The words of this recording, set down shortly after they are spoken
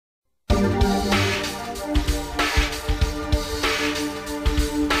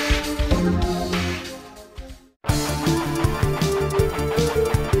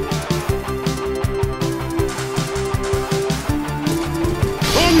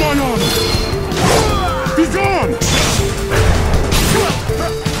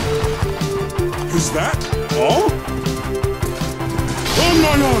Oh? Oh,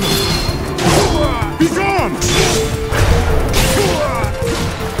 no, no, no! Be gone!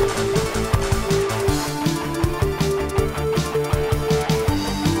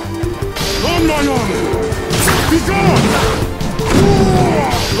 Oh, no, no, no! Be gone!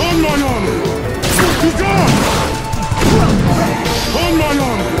 Oh, no, no, no! Be gone! Oh, no, no,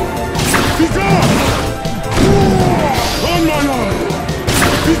 no! Be gone! Oh, no, no, no!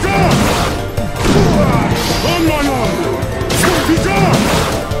 Be gone! Oh, no, no, no! Be gone!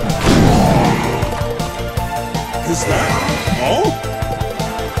 Is that all?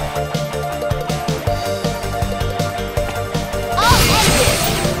 I'll end this!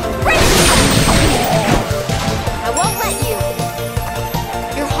 Break it! I won't let you!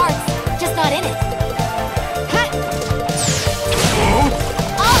 Your heart's just not in it. Cut!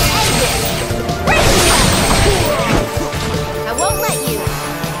 I'll end this! Break it! I won't let you!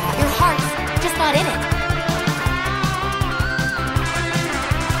 Your heart's just not in it.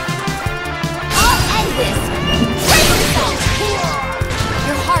 I'll end this!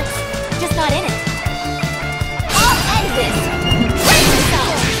 Your heart's just not in it. I'll end this! Break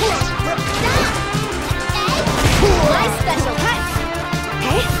yourself! My special touch!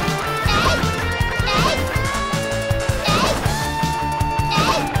 Hey?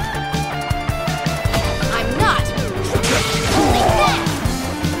 I'm not! Like that!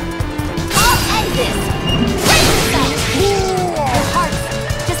 I'll end this! Break yourself! Your heart's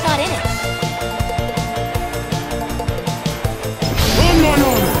just not in it. Oh, no,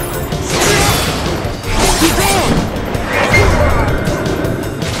 no, no! Be gone!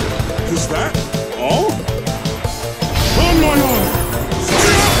 Is that all? Oh, no, no, no!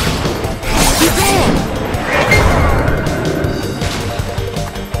 Be gone!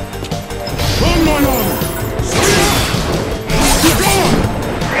 Oh, no, no, no! Be gone!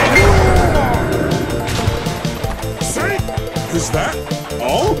 Say, is that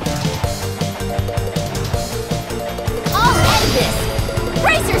all? I'll end this!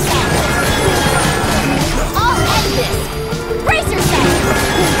 Brace yourself! I'll end this! Brace yourself!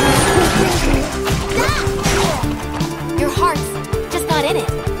 Your heart's just not in it.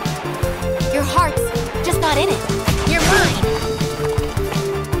 Your heart's just not in it. You're mine!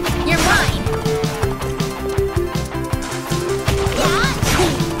 You're mine!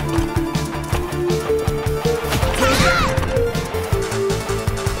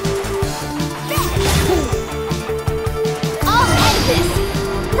 I'll end this!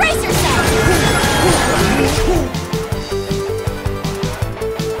 Brace yourself!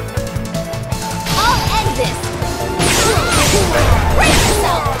 I'll end this! Brace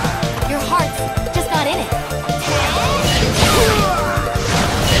yourself! Your heart's just not in it.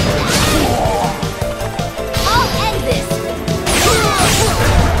 I'll end this!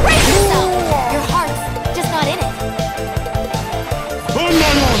 Brace yourself! Your heart's just not in it. Oh, no,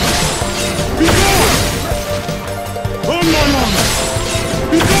 no, no! Be gone! Oh, no, no, no!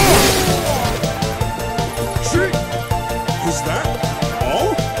 Be gone! See? Is that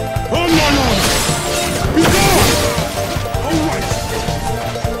all? Oh, no, no, no! Be gone! All right!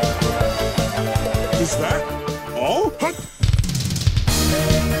 Is that all? Hut!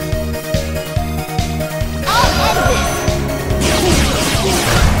 I'll end this!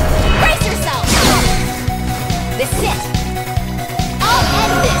 Brace yourself! This is it! I'll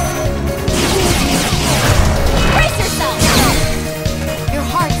end this! Brace yourself! Your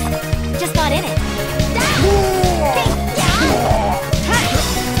heart's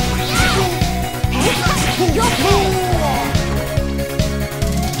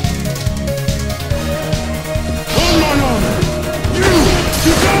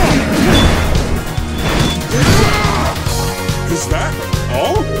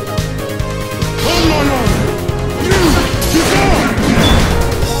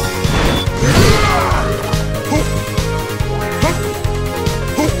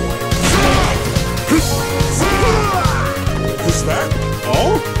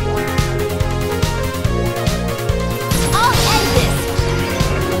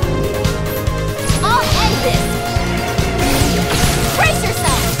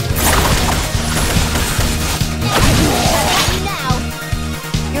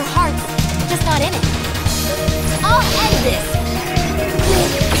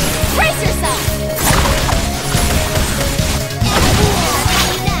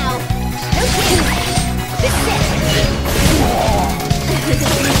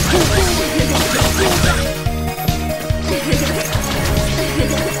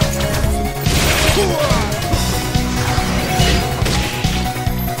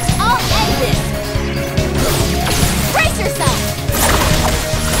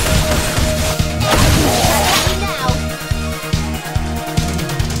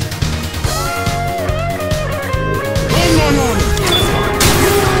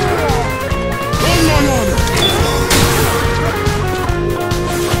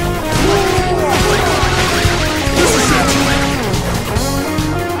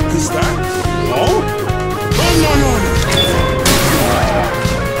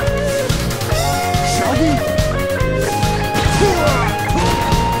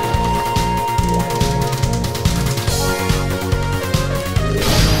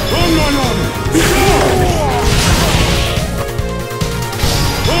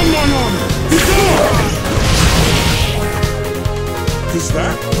Is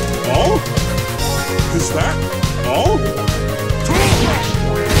that all? Is that all?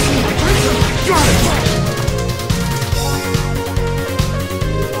 Got it!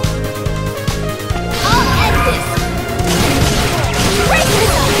 I'll end this! Break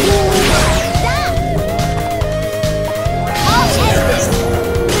yourself! Stop! I'll end this!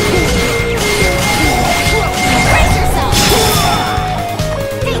 Brace yourself!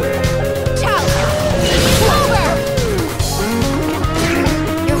 Think! Chow! Over!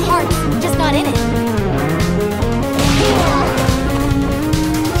 Your heart's just not in it.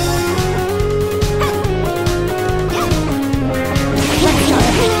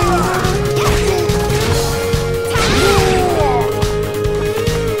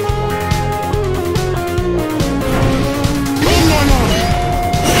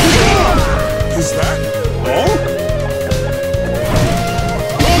 Is that all?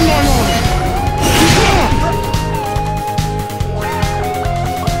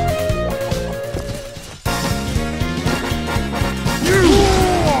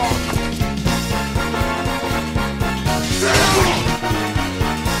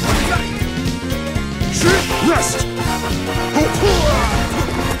 Rest!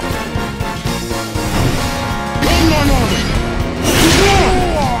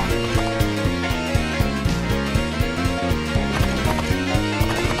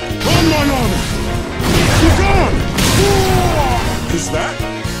 Is that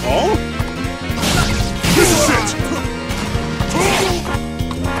all? This is it!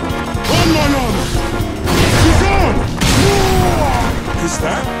 On my honor! Be gone! Is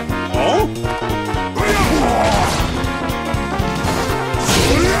that all?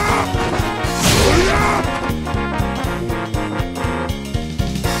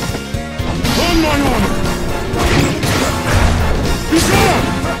 On my honor! Be gone!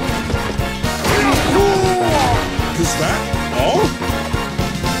 Is that all?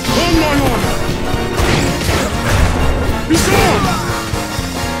 On my honor! Be gone!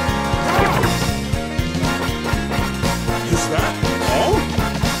 Is that all?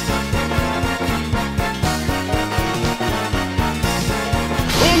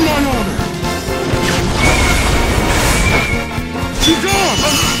 On my honor! Be gone!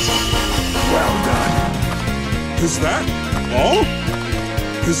 Well done! Is that all?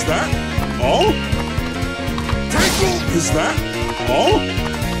 Is that all? Is that all?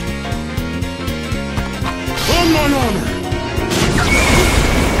 On my honor!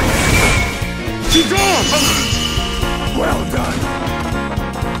 Be gone! Well done!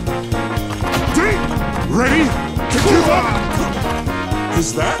 Ready to give up? Is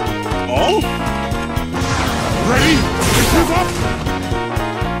that all? Ready to give up?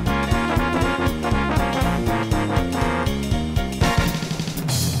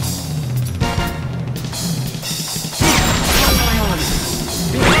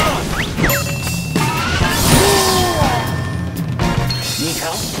 Need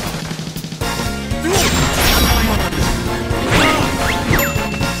help?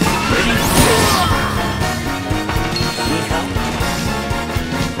 Ready? Need help?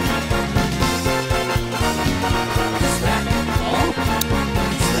 Is that all? Is that all?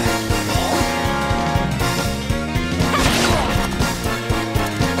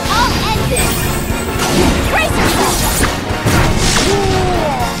 I'll end this! Brace yourself!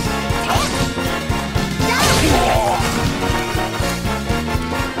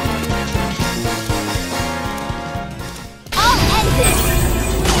 I'll end this!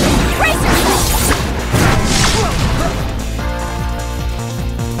 Brace yourself!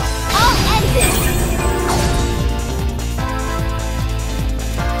 I'll end this!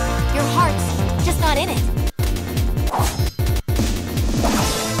 Your heart's just not in it.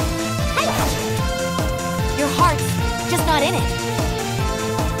 Hey! Your heart's just not in it.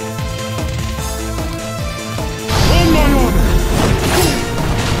 On my honor!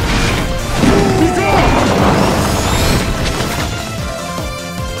 Be gone!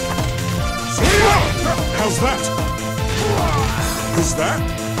 How's that? Is that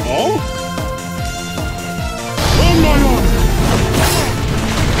all? On my honor!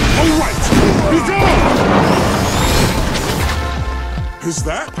 All right! Be gone! Is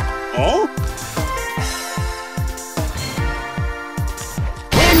that all?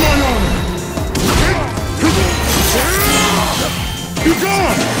 On my honor! Be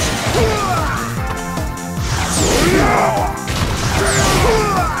gone!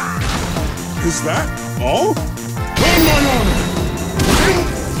 Is that all? On my honor!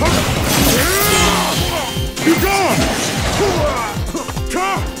 Be gone!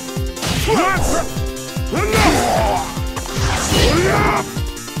 That's enough!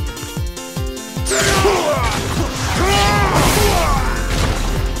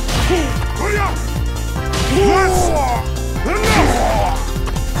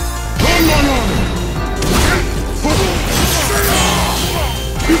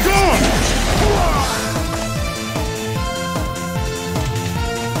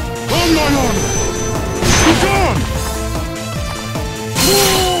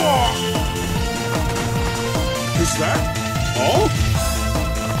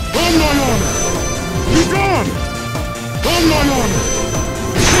 On my honor! Be gone! On my honor!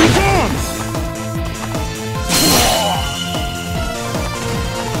 Be gone!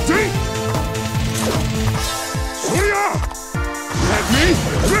 See? Sofia! Had me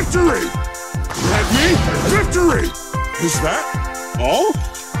victory! Had me victory! Is that all?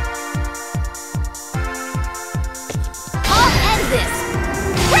 I'll end this!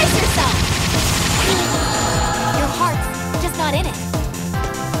 Brace yourself! Your heart's just not in it.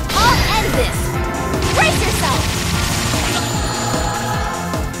 I'll end this!